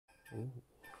Ooh.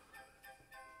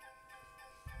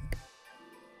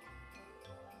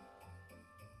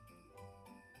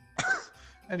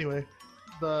 Anyway,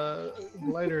 the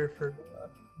glider for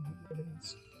the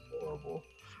is horrible.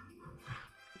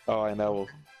 Oh, I know.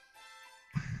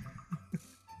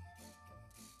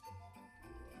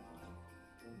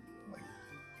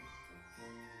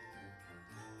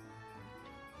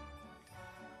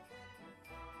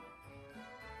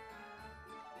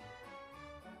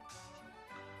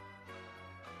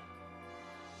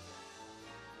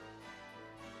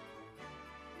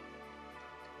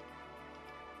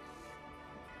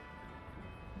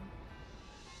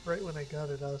 Right when I got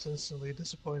it, I was instantly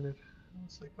disappointed. I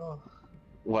was like, oh.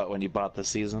 What, when you bought the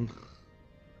season?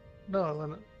 No,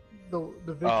 when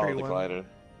the victory Oh, the one. glider.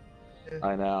 Yeah.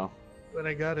 I know. When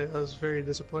I got it, I was very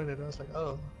disappointed. I was like,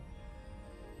 oh.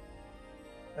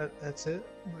 That's it?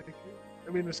 Like,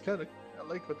 I mean, it's kind of, I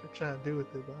like what they're trying to do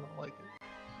with it, but I don't like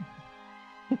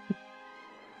it.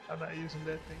 I'm not using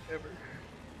that thing ever.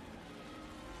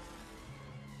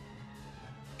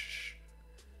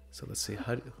 So let's see.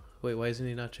 Wait, why isn't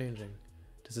he not changing?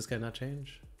 Does this guy not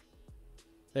change?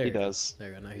 There He you go. does. There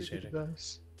you go. Now he's It changing.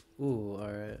 does. Ooh,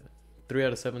 alright. 3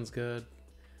 out of 7's good.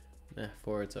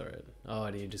 4, it's alright. Oh,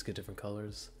 and you just get different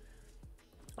colors.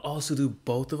 Also, do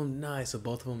both of them? Nice. So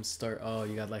both of them start. Oh,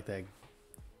 you got like that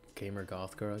gamer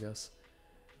goth girl, I guess.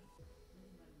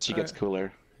 She gets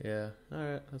cooler. Yeah.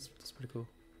 Alright. That's pretty cool.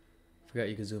 Forgot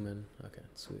you could zoom in. Okay,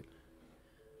 sweet.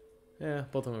 Yeah,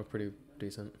 both of them are pretty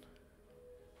decent.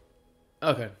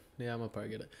 Okay. Yeah, I'm gonna probably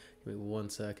get it. Give me 1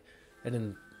 sec. And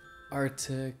then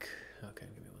Arctic. Okay,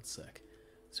 give me 1 sec.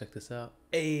 Let's check this out.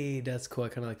 Hey, that's cool. I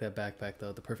kind of like that backpack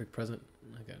though. The perfect present.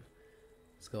 Okay.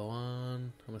 Let's go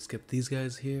on. I'm gonna skip these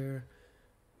guys here.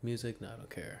 Music. No, I don't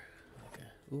care. Okay.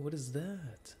 Ooh, what is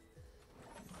that?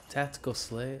 Tactical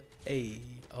sleigh. Hey.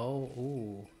 Oh.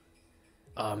 Ooh.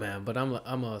 Oh man, but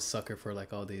I'm a sucker for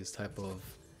like all these type of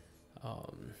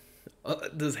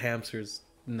these hamsters.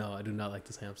 No, I do not like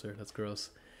this hamster. That's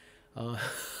gross. Oh,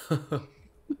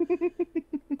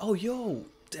 yo,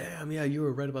 damn, yeah, you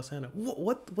were right about Santa.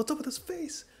 What's up with his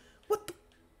face? What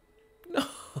the?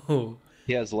 No.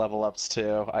 He has level ups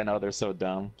too. I know, they're so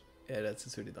dumb. Yeah,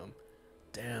 that's really dumb.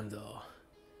 Damn though,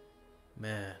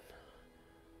 man.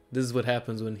 This is what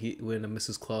happens when a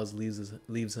Mrs. Claus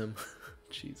leaves him.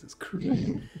 Jesus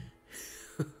Christ.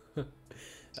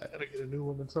 I gotta get a new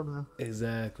woman somehow.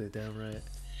 Exactly, damn right.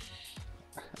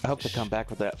 I hope they come back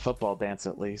with that football dance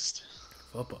at least.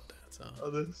 Football dance, huh? Oh,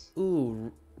 this.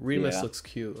 Ooh, Remus Yeah. looks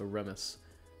cute, or Remus.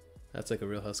 That's like a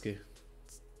real husky.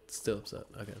 Still upset.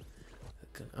 Okay.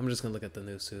 I'm just gonna look at the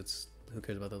new suits. Who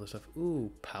cares about the other stuff?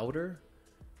 Ooh, Powder?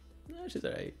 Yeah, she's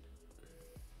alright.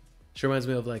 She reminds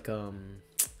me of like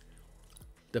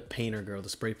the painter girl, the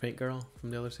spray paint girl from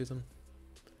the other season.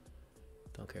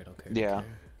 Don't care, don't care. Yeah. Don't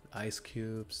care. Ice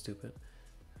Cube, stupid.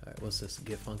 Alright, what's this?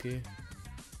 Get Funky.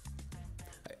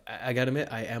 I gotta admit,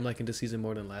 I am liking this season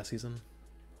more than last season.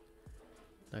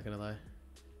 Not gonna lie.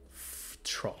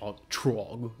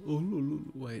 Trog.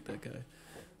 Ooh, wait, that guy.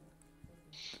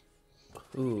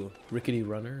 Ooh, Rickety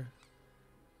Runner.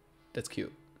 That's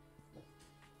cute.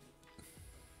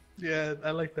 Yeah,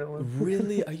 I like that one.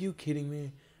 Really? Are you kidding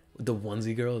me? The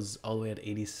onesie girl is all the way at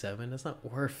 87. That's not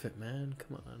worth it, man.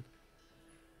 Come on.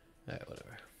 Alright,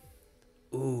 whatever.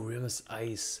 Ooh, Remus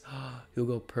Ice. He'll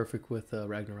go perfect with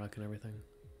Ragnarok and everything.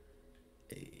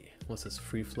 Hey, what's this?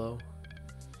 Free flow?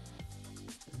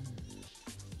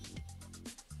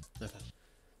 Okay.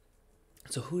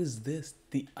 So who is this?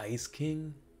 The Ice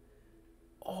King?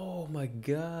 Oh my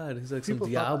god. He's like People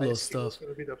some thought Diablo Ice King was stuff.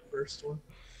 gonna be the first one.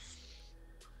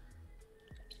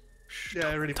 Yeah,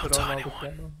 I already put don't on all tell the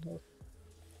anyone. demo.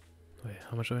 Wait,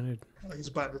 how much do I need? Oh, he's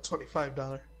buying the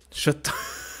 $25. Shut the...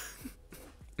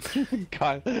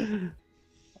 God.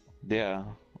 Yeah.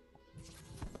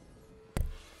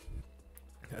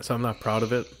 So I'm not proud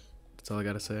of it. That's all I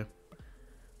gotta say.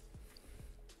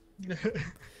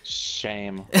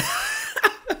 Shame.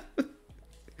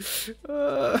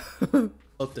 The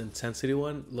intensity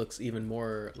one looks even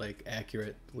more like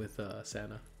accurate with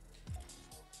Santa.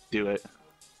 Do it.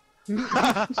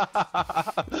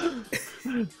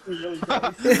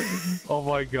 Oh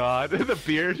my god. The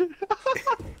beard.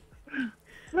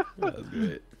 That was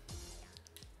great.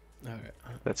 All right.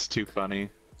 That's too funny.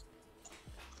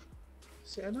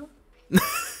 Santa?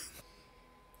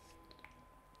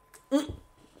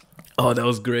 Oh, that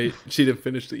was great. She didn't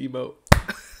finish the emote.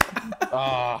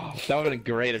 Oh, that would have been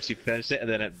great if she finished it and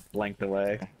then it blanked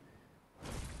away.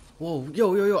 Whoa,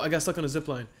 yo! I got stuck on a zip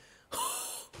line.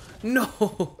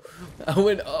 No, I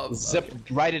went up. Zip.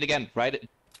 Write it again. Write it.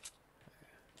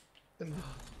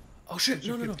 Oh shit! Did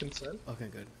you No. give consent? Okay,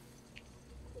 good.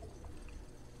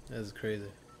 That is crazy.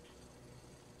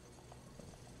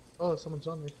 Oh, someone's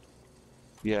on me.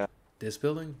 Yeah. This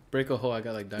building? Break a hole. I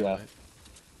got like dynamite.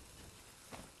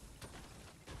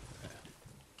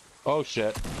 Oh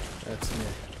shit. That's me.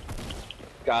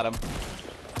 Got him.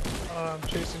 I'm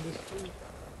chasing this dude.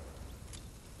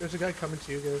 There's a guy coming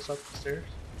to you guys up the stairs.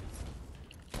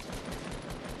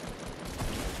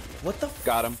 What the?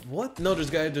 Got him. What? No, there's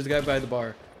a guy by the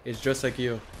bar. It's just like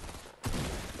you.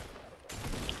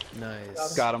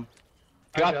 Nice. Got him.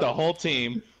 Got the whole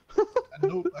team.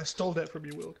 I stole that from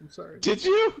you, Will. I'm sorry. Did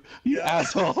you? You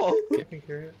asshole. I can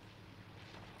carry it.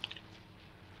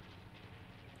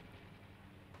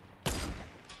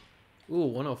 Ooh,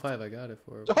 105. I got it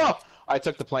for. Oh, I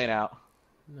took the plane out.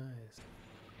 Nice.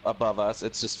 Above us.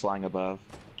 It's just flying above.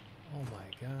 Oh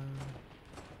my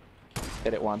god. Hit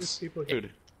it There's once. people here.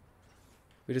 Dude.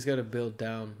 We just gotta build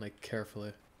down like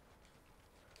carefully.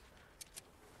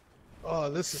 Oh,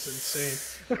 this is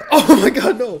insane. Oh my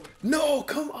god, no! No,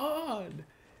 come on!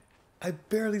 I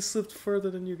barely slipped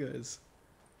further than you guys.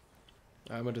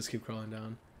 I'm gonna just keep crawling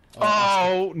down.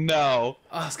 Oh, no.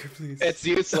 Oscar, please. It's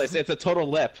useless. It's a total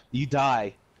lip. You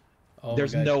die. Oh my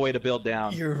There's God. no way to build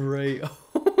down. You're right.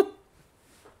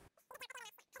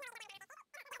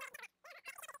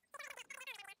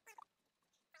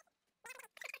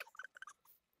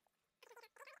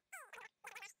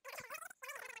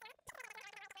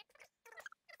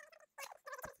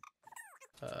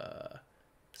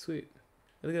 Sweet.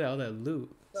 Look at all that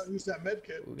loot. Use that med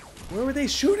kit. Where were they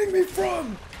shooting me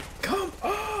from? Come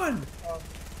on!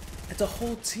 It's a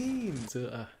whole team.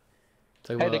 So,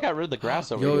 Hey, they got rid of the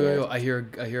grass over yo, here. yo, I hear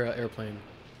an airplane.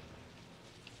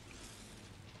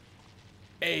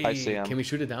 Hey, I see him. can we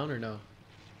shoot it down or no?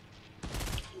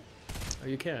 Oh,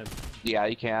 you can. Yeah,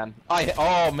 you can.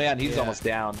 Oh man, he's Yeah. almost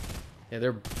down. Yeah,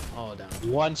 they're all down.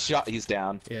 One shot, he's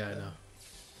down. Yeah, I know.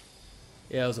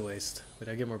 Yeah, it was a waste. Did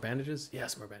I get more bandages?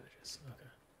 Yes, more bandages. Okay.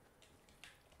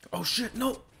 Oh shit,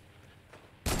 no!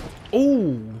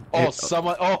 Oh! Oh,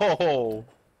 someone. Oh!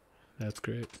 That's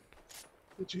great.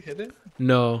 Did you hit it?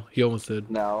 No, he almost did.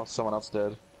 No, someone else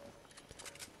did.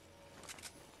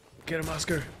 Get him,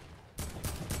 Oscar.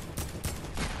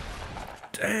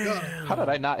 Damn. How did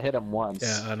I not hit him once?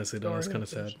 Yeah, honestly, that was kind of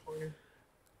sad.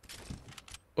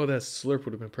 Oh, that slurp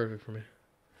would have been perfect for me.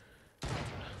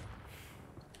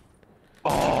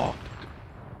 Oh!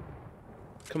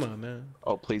 Come on, man.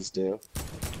 Oh, please do.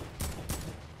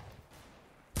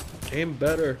 Aim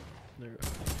better. There you go.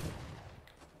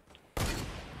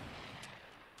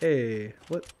 Hey,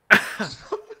 what?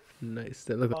 Nice.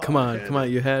 Look, come on, come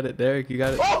on. You had it, Derek. You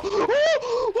got it. Oh,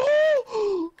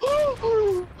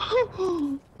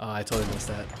 I totally missed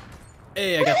that.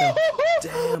 Hey, I got that.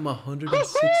 Damn,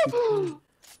 160.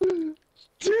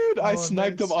 Dude, I Oh,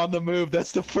 sniped nice. him on the move.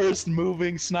 That's the first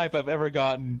moving snipe I've ever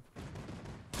gotten.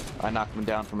 I knocked him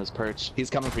down from his perch. He's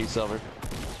coming for you, Silver.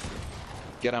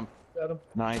 Get him. Got him.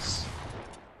 Nice.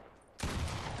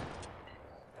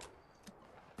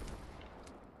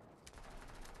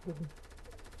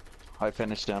 I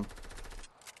finished him.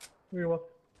 You're welcome.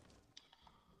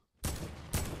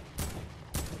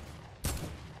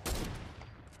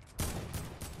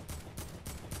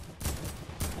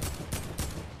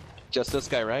 Just this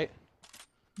guy, right?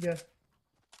 Yeah.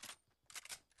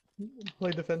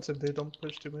 Play defensive, dude. Don't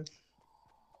push too much.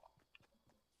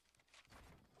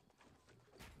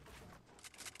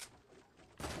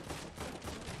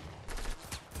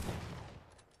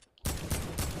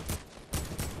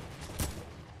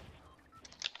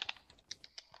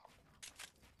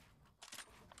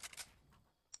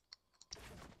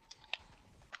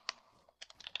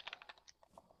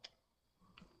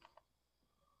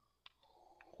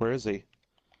 Where is he?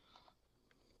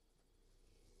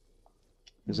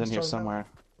 He's in here He's talking somewhere.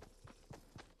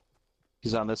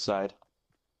 He's on this side.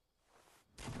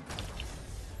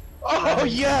 Oh,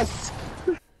 yes!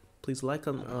 Please like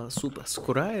and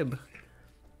subscribe.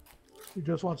 He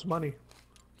just wants money.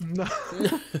 No.